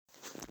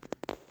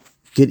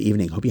Good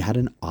evening. Hope you had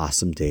an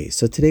awesome day.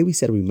 So today we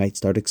said we might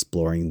start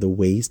exploring the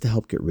ways to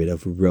help get rid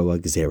of Roa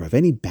Gzera, of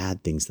any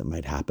bad things that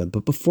might happen.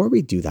 But before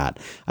we do that,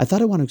 I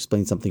thought I want to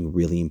explain something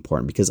really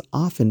important because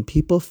often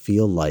people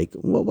feel like,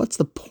 well, what's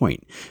the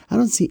point? I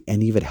don't see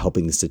any of it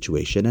helping the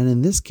situation. And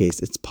in this case,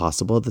 it's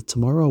possible that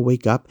tomorrow I'll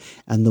wake up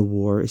and the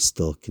war is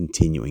still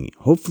continuing.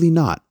 Hopefully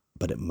not,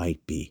 but it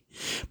might be.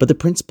 But the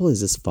principle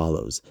is as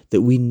follows,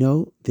 that we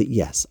know that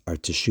yes, our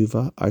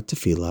teshuvah, our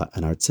tefillah,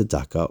 and our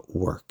tzedakah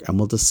work, and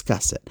we'll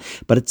discuss it.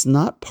 But it's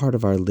not part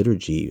of our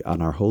liturgy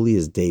on our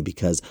holiest day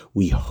because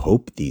we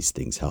hope these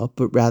things help,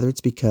 but rather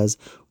it's because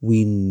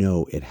we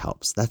know it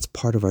helps. That's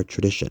part of our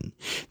tradition.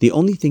 The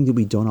only thing that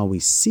we don't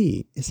always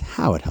see is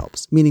how it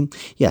helps. Meaning,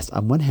 yes,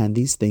 on one hand,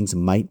 these things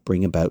might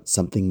bring about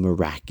something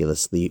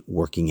miraculously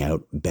working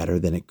out better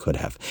than it could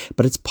have.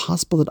 But it's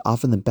possible that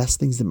often the best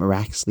things that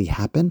miraculously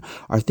happen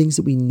are things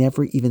that we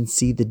never even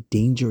see the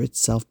danger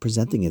itself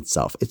presenting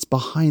itself. It's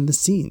behind the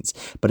scenes,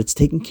 but it's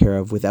taken care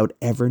of without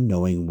ever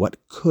knowing what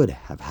could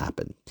have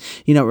happened.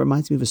 You know, it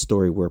reminds me of a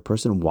story where a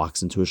person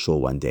walks into a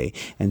shul one day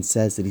and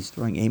says that he's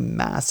throwing a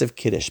massive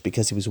kiddush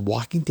because he was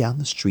walking down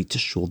the street to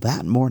shul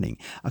that morning.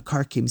 A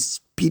car came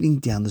speeding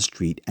down the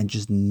street and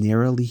just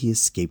narrowly he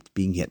escaped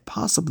being hit,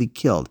 possibly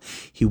killed.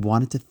 He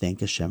wanted to thank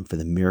Hashem for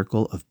the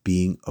miracle of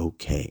being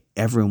okay.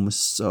 Everyone was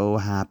so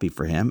happy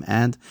for him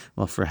and,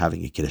 well, for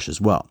having a kiddush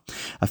as well.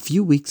 A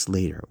few weeks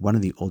later, one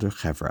of the older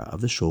chevra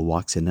of the shul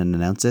walks in and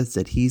announces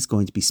that he's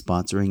going to be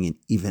sponsoring an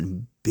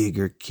even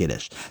bigger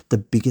kiddush, the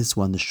biggest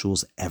one the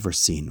shul's ever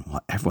seen.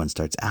 Well, everyone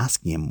starts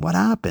asking him, what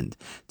happened?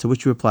 To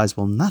which he replies,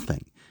 well,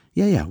 nothing.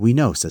 Yeah, we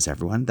know, says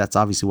everyone. That's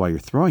obviously why you're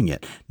throwing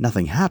it.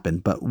 Nothing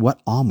happened, but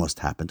what almost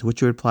happened? To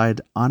which he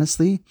replied,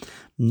 honestly,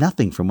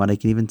 nothing from what I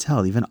can even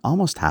tell. Even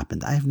almost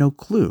happened. I have no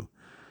clue.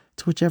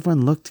 To which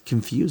everyone looked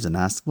confused and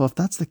asked, well, if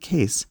that's the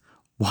case,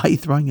 why are you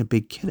throwing a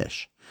big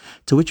kiddush?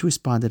 To which he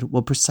responded,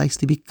 well,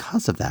 precisely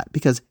because of that.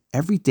 Because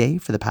every day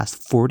for the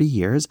past 40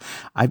 years,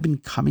 I've been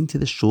coming to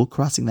the shul,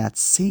 crossing that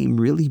same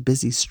really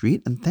busy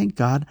street, and thank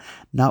God,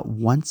 not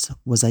once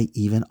was I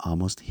even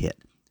almost hit.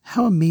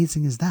 How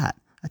amazing is that?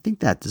 I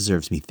think that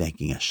deserves me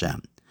thanking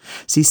Hashem.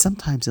 See,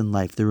 sometimes in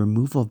life, the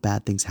removal of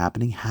bad things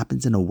happening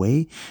happens in a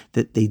way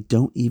that they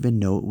don't even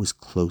know it was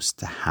close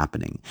to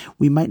happening.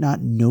 We might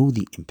not know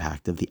the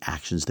impact of the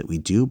actions that we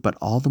do, but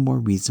all the more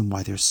reason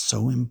why they're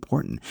so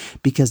important.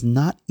 Because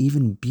not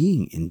even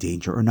being in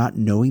danger or not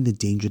knowing the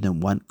danger that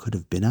one could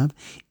have been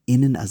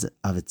in and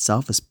of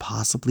itself is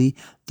possibly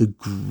the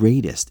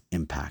greatest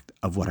impact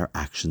of what our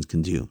actions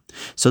can do.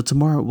 So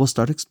tomorrow we'll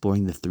start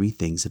exploring the 3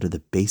 things that are the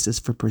basis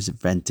for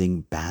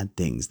preventing bad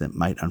things that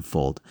might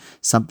unfold,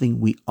 something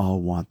we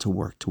all want to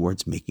work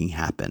towards making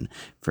happen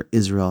for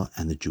Israel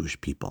and the Jewish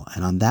people.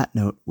 And on that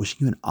note,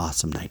 wishing you an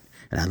awesome night,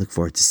 and I look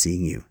forward to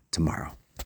seeing you tomorrow.